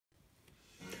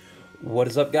What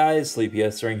is up, guys? Sleepy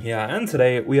here, and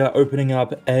today we are opening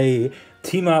up a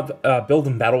team-up build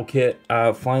and battle kit.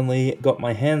 Finally got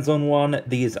my hands on one.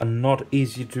 These are not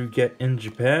easy to get in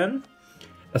Japan.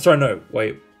 Sorry, no,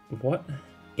 wait, what?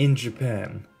 In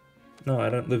Japan. No, I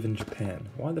don't live in Japan.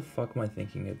 Why the fuck am I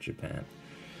thinking of Japan?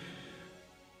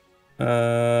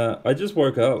 I just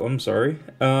woke up, I'm sorry.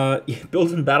 Yeah,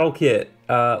 build and battle kit.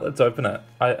 Let's open it.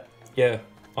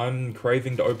 I'm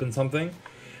craving to open something.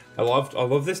 I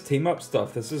love this team up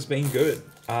stuff. This has been good.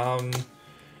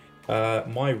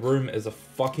 My room is a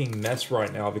fucking mess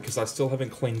right now because I still haven't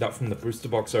cleaned up from the booster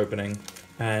box opening,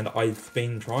 and I've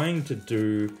been trying to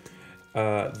do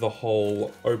the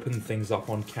whole open things up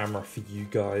on camera for you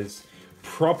guys,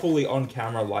 properly on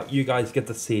camera, like you guys get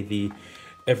to see the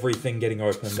everything getting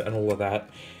opened and all of that.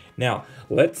 Now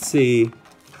let's see.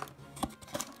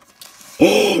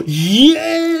 Oh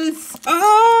yes!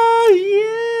 Oh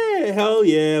yeah! Hell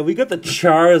yeah! We got the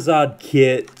Charizard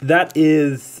kit. That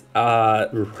is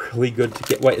really good to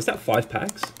get. Wait, is that 5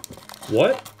 packs?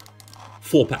 What?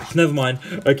 4 packs. Never mind.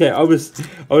 Okay, I was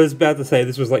about to say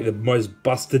this was like the most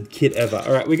busted kit ever.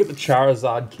 All right, we got the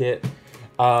Charizard kit.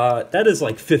 That is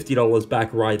like $50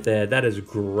 back right there. That is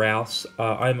grouse.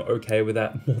 I'm okay with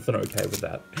that. More than okay with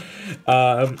that.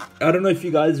 I don't know if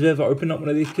you guys have ever opened up one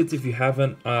of these kits. If you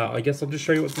haven't, I guess I'll just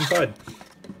show you what's inside.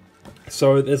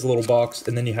 So there's a little box,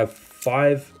 and then you have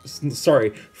 4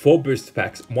 booster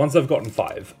packs. Once I've gotten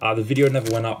 5. The video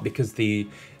never went up because the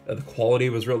quality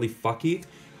was really fucky.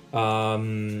 I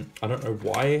don't know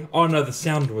why. Oh no, the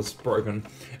sound was broken.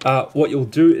 What you'll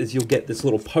do is you'll get this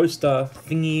little poster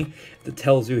thingy that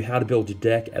tells you how to build your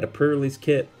deck at a pre-release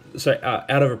kit. Sorry, out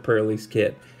of a pre-release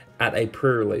kit at a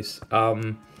pre-release.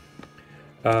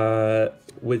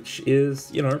 Which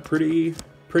is, you know, pretty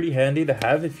handy to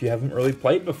have if you haven't really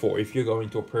played before. If you're going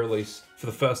to a pre-release for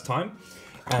the first time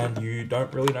and you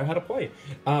don't really know how to play.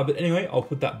 But anyway, I'll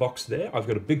put that box there. I've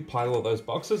got a big pile of those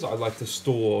boxes. I like to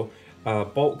store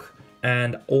bulk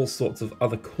and all sorts of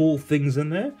other cool things in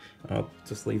there. I'll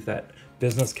just leave that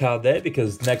business card there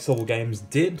because Next Level Games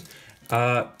did,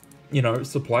 you know,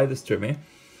 supply this to me.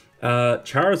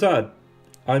 Charizard,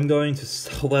 I'm going to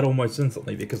sell that almost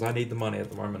instantly because I need the money at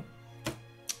the moment.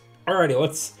 Alrighty,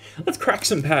 let's crack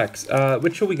some packs.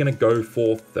 Which are we gonna go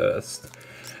for first?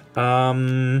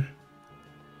 I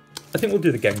think we'll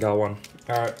do the Gengar one.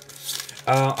 Alright.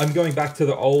 I'm going back to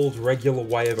the old regular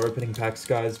way of opening packs,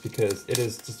 guys, because it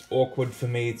is just awkward for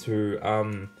me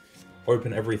to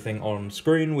open everything on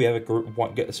screen. We have a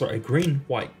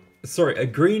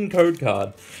green code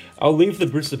card. I'll leave the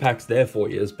booster packs there for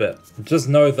you, but just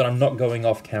know that I'm not going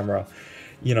off camera,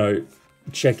 you know,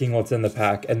 checking what's in the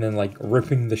pack and then like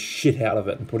ripping the shit out of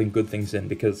it and putting good things in,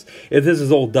 because if this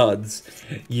is all duds,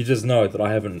 you just know that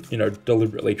I haven't, you know,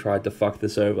 deliberately tried to fuck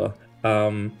this over.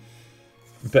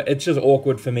 But it's just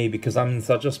awkward for me because I'm in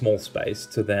such a small space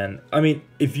to then... I mean,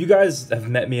 if you guys have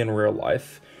met me in real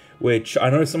life, which I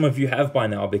know some of you have by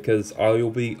now because I'll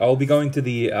be going to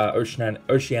the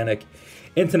Oceanic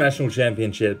International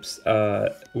Championships,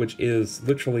 which is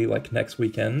literally like next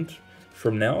weekend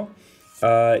from now.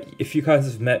 If you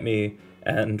guys have met me,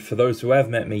 and for those who have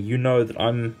met me, you know that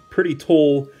I'm pretty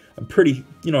tall, I'm pretty,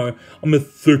 you know, I'm a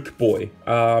thick boy.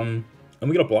 And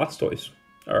we got a Blastoise.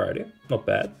 Alrighty, not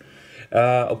bad.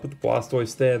 I'll put the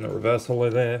Blastoise there and the reverse holo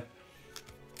there.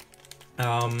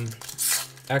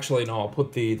 Actually, no, I'll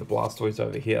put the Blastoise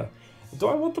over here. Do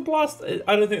I want the Blastoise?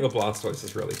 I don't think the Blastoise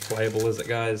is really playable, is it,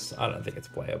 guys? I don't think it's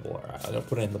playable. Alright, I'm gonna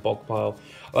put it in the bulk pile.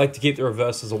 I like to keep the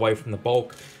reverses away from the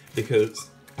bulk because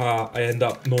I end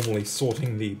up normally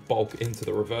sorting the bulk into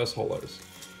the reverse holos.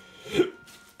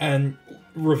 And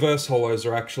reverse holos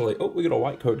are actually... Oh, we got a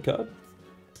white code card.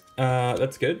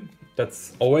 That's good.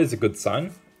 That's always a good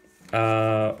sign.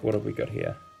 What have we got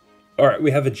here? Alright,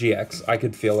 we have a GX. I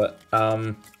could feel it.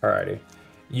 Alrighty.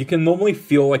 You can normally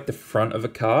feel, like, the front of a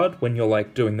card when you're,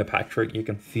 like, doing the pack trick. You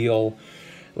can feel,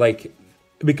 like,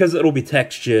 because it'll be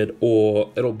textured or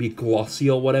it'll be glossy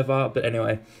or whatever. But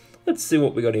anyway, let's see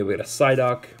what we got here. We got a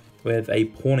Psyduck with a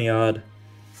Pawniard,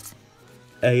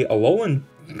 a Alolan.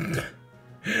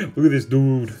 Look at this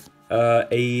dude.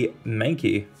 A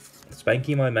Mankey.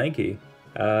 Spanky my Mankey.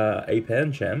 A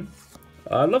Pancham.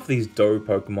 I love these dough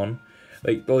Pokemon,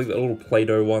 like the little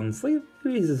Play-Doh ones. Look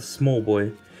at he's a small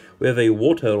boy. We have a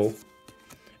Wartortle,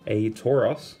 a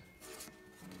Tauros,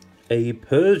 a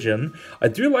Persian. I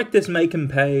do like this make and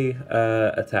pay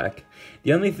attack.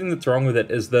 The only thing that's wrong with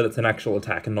it is that it's an actual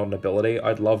attack and not an ability.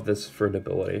 I'd love this for an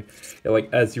ability. Yeah, like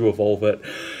as you evolve it.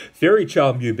 Fairy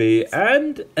Charm UB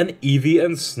and an Eevee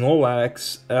and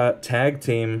Snorlax tag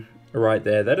team right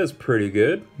there. That is pretty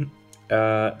good.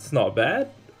 It's not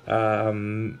bad.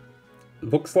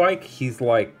 looks like he's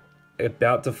like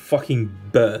about to fucking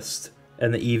burst,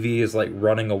 and the Eevee is like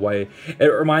running away. It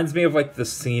reminds me of like the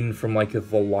scene from like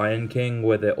The Lion King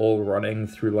where they're all running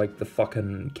through like the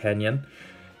fucking canyon.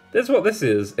 That's what this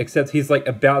is, except he's like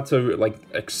about to like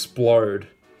explode.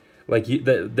 Like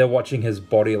they're watching his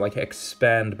body like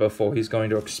expand before he's going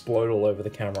to explode all over the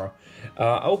camera.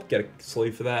 I'll get a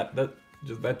sleeve for that.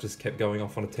 That just kept going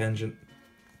off on a tangent.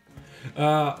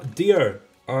 Dio,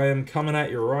 I am coming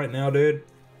at you right now, dude.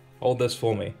 Hold this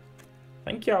for me.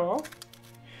 Thank y'all.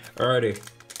 Alrighty,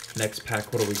 next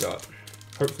pack. What do we got?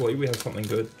 Hopefully we have something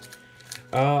good.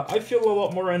 I feel a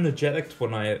lot more energetic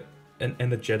when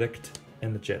energetic.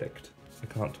 I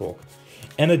can't talk.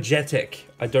 Energetic.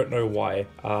 I don't know why,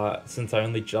 since I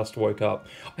only just woke up.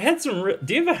 I had some...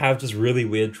 Do you ever have just really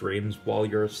weird dreams while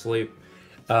you're asleep?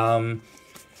 Yeah,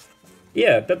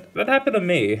 that happened to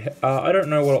me. I don't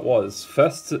know what it was.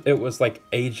 First, it was like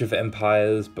Age of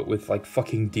Empires, but with like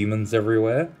fucking demons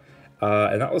everywhere.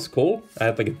 And that was cool. I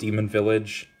had like a demon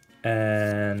village,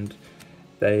 and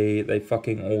they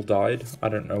fucking all died. I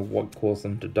don't know what caused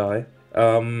them to die.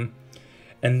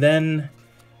 And then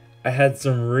I had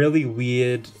some really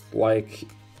weird, like...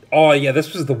 Oh, yeah,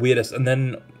 this was the weirdest. And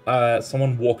then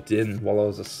someone walked in while I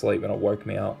was asleep, and it woke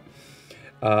me up.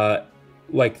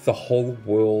 Like, the whole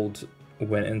world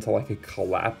went into, like, a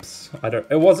collapse.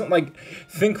 It wasn't, like...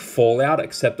 Think Fallout,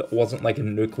 except it wasn't, like, a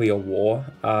nuclear war.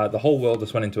 The whole world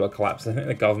just went into a collapse. I think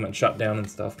the government shut down and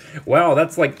stuff. Wow,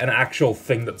 that's, like, an actual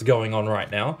thing that's going on right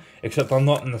now. Except I'm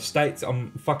not in the States.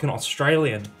 I'm fucking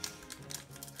Australian.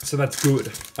 So that's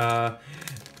good.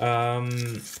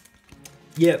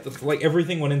 Yeah, like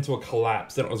everything went into a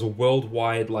collapse. Then it was a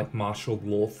worldwide like martial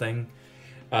law thing.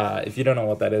 If you don't know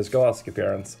what that is, go ask your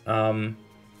parents.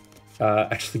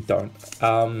 Actually don't.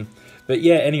 But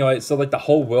yeah, anyway, so like the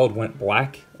whole world went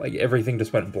black. Like everything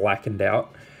just went blackened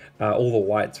out. All the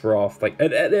lights were off. Like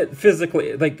it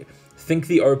physically, like think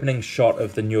the opening shot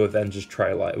of the new Avengers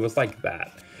trailer. It was like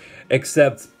that,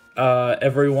 except.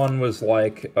 Everyone was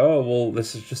like, oh, well,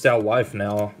 this is just our life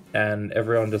now, and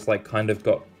everyone just, like, kind of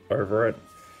got over it,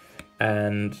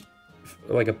 and,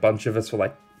 like, a bunch of us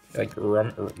were, like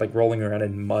rolling around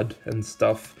in mud and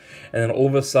stuff, and then all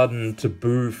of a sudden,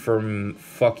 Taboo from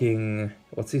fucking,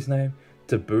 what's his name?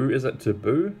 Taboo? Is it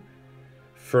Taboo?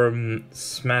 From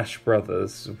Smash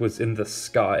Brothers was in the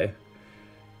sky,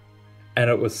 and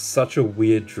it was such a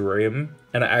weird dream,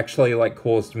 and it actually, like,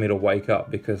 caused me to wake up,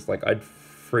 because, like, I'd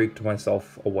freaked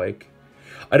myself awake.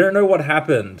 I don't know what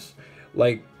happened.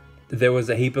 Like, there was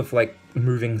a heap of, like,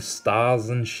 moving stars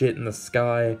and shit in the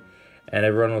sky, and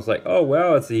everyone was like, oh,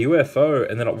 wow, it's a UFO,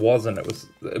 and then it wasn't. It was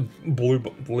a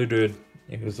blue dude.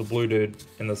 It was a blue dude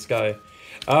in the sky.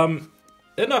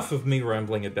 Enough of me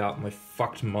rambling about my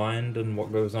fucked mind and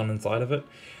what goes on inside of it.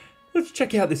 Let's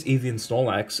check out this Eevee and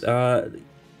Snorlax.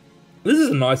 This is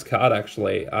a nice card,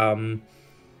 actually.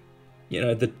 You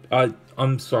know,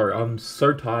 I'm sorry, I'm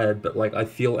so tired, but, like, I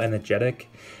feel energetic.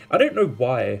 I don't know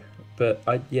why, but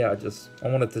I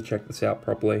wanted to check this out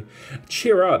properly.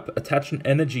 Cheer up! Attach an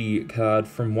energy card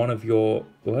from one of your...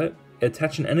 What?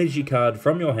 Attach an energy card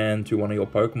from your hand to one of your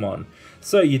Pokemon.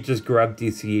 So you just grab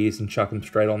DCEs and chuck them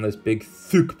straight on this big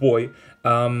thick boy.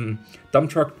 Dump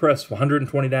Truck Press for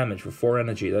 120 damage for 4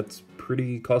 energy. That's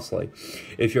pretty costly.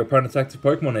 If your opponent's active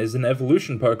Pokemon is an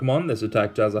evolution Pokemon, this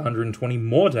attack does 120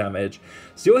 more damage.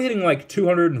 So you're hitting like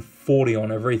 240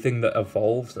 on everything that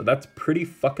evolves. So that's pretty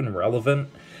fucking relevant.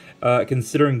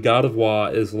 Considering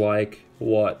Gardevoir is like,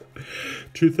 what?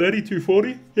 230,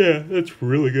 240? Yeah, that's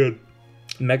really good.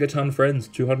 Megaton Friends,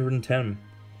 210.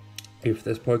 If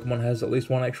this Pokemon has at least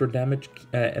 1 extra damage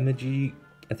energy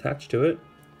attached to it,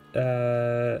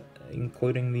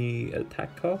 including the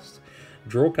attack cost,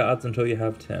 draw cards until you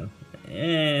have 10.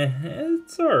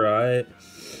 It's alright.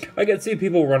 I can see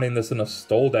people running this in a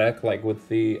stall deck, like with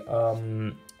the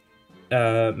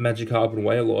Magikarp and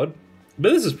Wailord.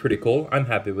 But this is pretty cool. I'm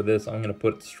happy with this. I'm going to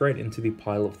put it straight into the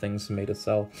pile of things for me to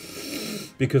sell.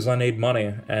 Because I need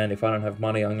money, and if I don't have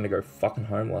money, I'm going to go fucking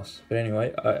homeless. But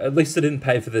anyway, at least I didn't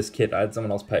pay for this kit. I had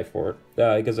someone else pay for it.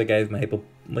 Because I gave Maple,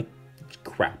 like,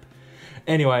 crap.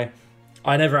 Anyway,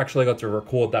 I never actually got to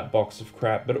record that box of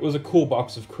crap, but it was a cool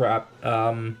box of crap.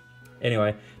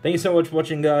 Anyway, thank you so much for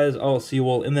watching, guys. I'll see you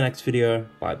all in the next video.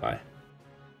 Bye-bye.